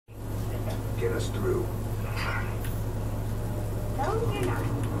us through. No, you're not.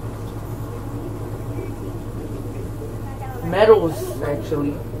 Medals,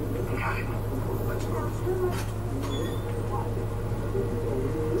 actually. Let's move.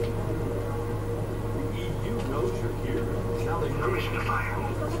 The EU knows you're here. Now they know Permission to fire.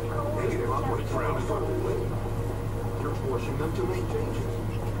 Negative operates around the world. You're forcing them to make changes.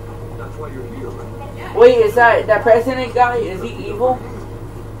 That's why you're here, right? Wait, is that president guy? Is he evil?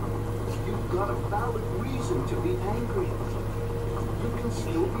 You've got a valid reason to be angry. You can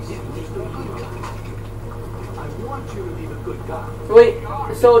still be seen as the good guy. I want you to be the good guy. Wait,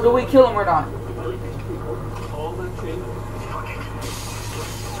 so do we kill him or not? All that changes.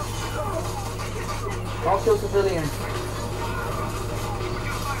 I'll kill civilians.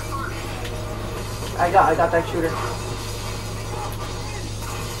 I got that shooter.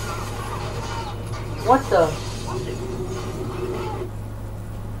 What the?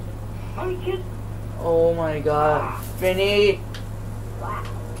 Oh my god. Finny!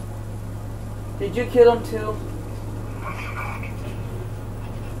 Did you kill him too?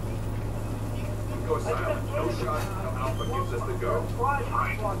 Go silent. No shot. Alpha gives us the go.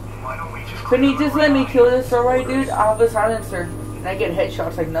 Why don't we just... Finny, just let me kill this, alright, dude? I'll have a silencer. And I get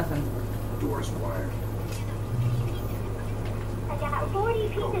headshots like nothing. Doors wired. I got 40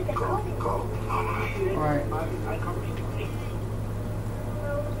 pieces of clothing. Go. Alright.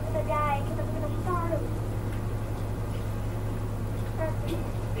 The guy, because I'm going to start him.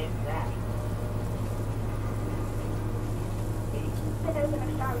 I know I'm going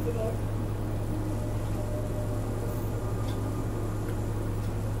to start with it.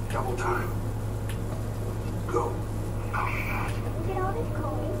 Double time. Go. Get all this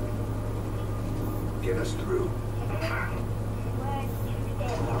coin. Get us through. 1,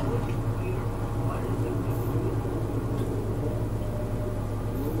 2,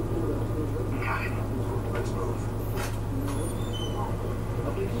 3. Got it. Let's move.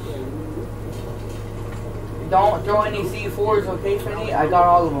 Don't throw any C4s, okay, Finny? I got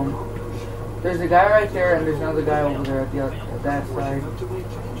all of them. There's a guy right there, and there's another guy over there at the other, at that side.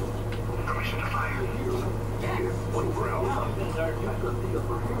 Permission to fire. One for Alpha.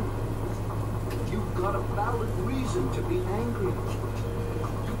 You've got a valid reason to be angry.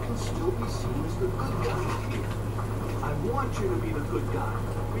 You can still be seen as the good guy. I want you to be the good guy.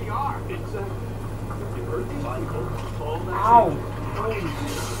 We are. Exactly. You heard these people? All that Ow! changes.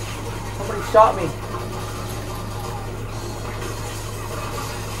 Somebody shot me.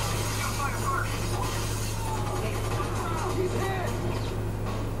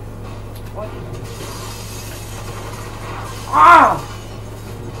 Ah!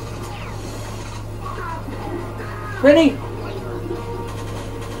 Finny!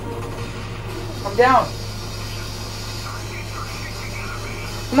 I'm down.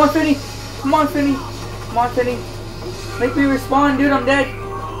 Come on, Finny. Come on, Finny. Come on, Finny. Make me respawn, dude. I'm dead.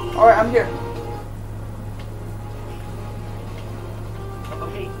 Alright, I'm here.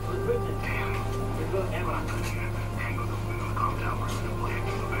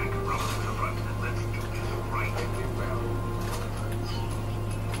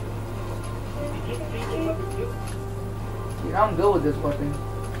 Dude, I'm good with this weapon.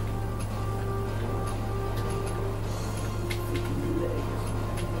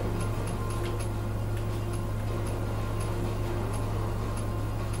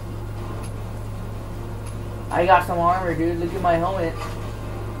 I got some armor, dude. Look at my helmet.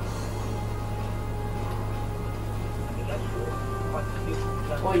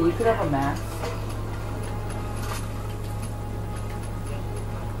 Boy, you could have a mask.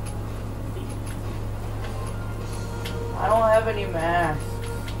 I don't have any masks.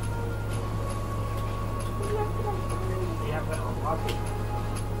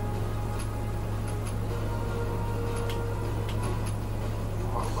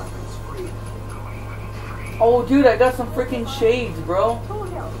 Oh, dude, I got some freaking shades, bro.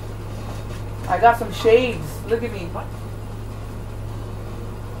 I got some shades. Look at me.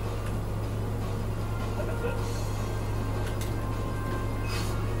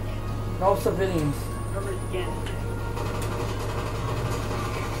 No civilians.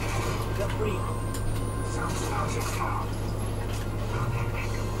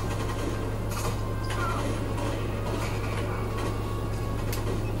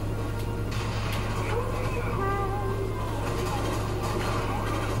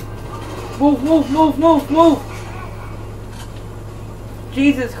 Move, move, move, move, move!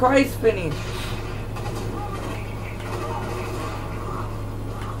 Jesus Christ, Finny.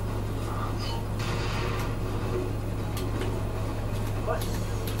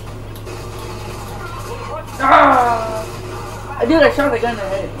 Ah! Dude, I shot the gun in the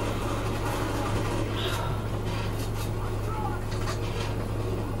head.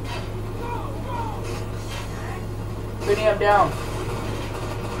 Vinny, I'm down.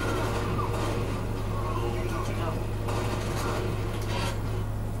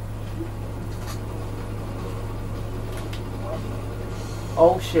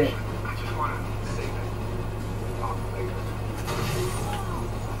 Oh shit. I just want to save it. Talk later.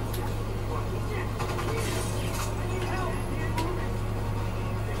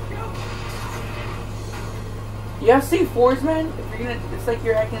 You have C4s, man? If you're gonna, it's like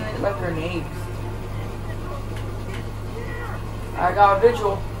you're hacking it like grenades. I got a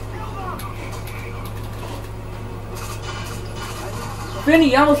visual. Vinny,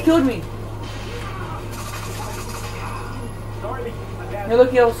 you almost killed me. You're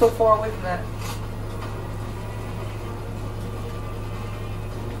lucky I was so far away from that.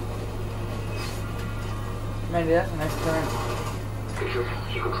 Man, dude, that's a nice turn. Bishop,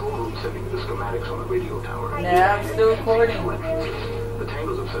 the control room sending the schematics on the radio tower. Nah, I'm still recording. The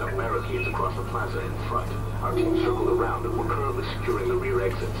Tangles have set up barricades across the plaza in front. Our team circled around and we're currently securing the rear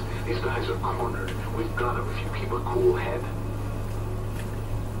exits. These guys are cornered. We've got to if you keep a cool head.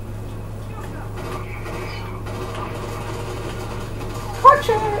 Watch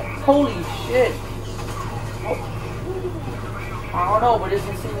it! Holy shit! Oh. I don't know, but this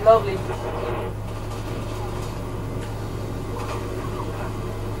seems lovely.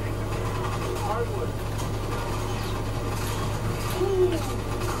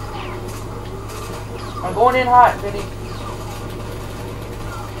 I'm going in hot, Vinny.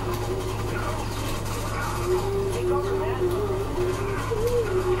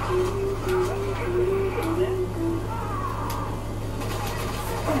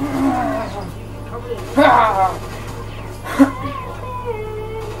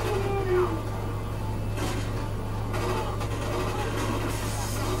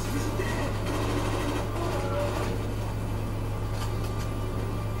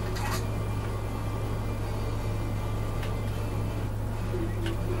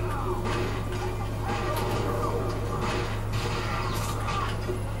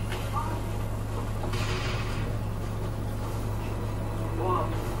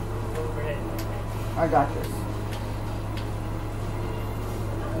 I got this.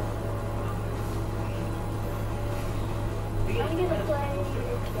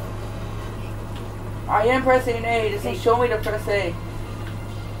 I am pressing A. Just show me to press A.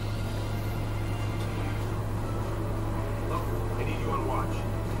 Look, I need you on watch.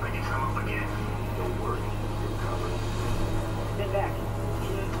 I can come up again. Don't worry, you're covered. Get back.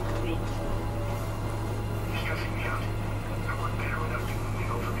 You're stressing me out. I work better without you moving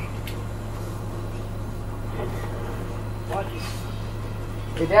over me. Watch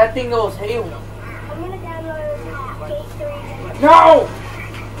it. If that thing goes haywire. I'm gonna download Skate 3. No!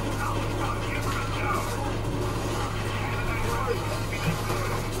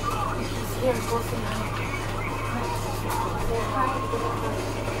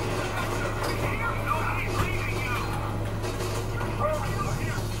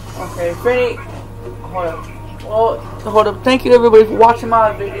 Okay, Finny, hold up. Well, hold up. Thank you everybody for watching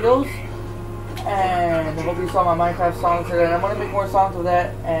my videos, and I hope you saw my Minecraft songs today. I'm gonna make more songs of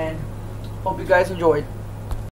that, and hope you guys enjoyed.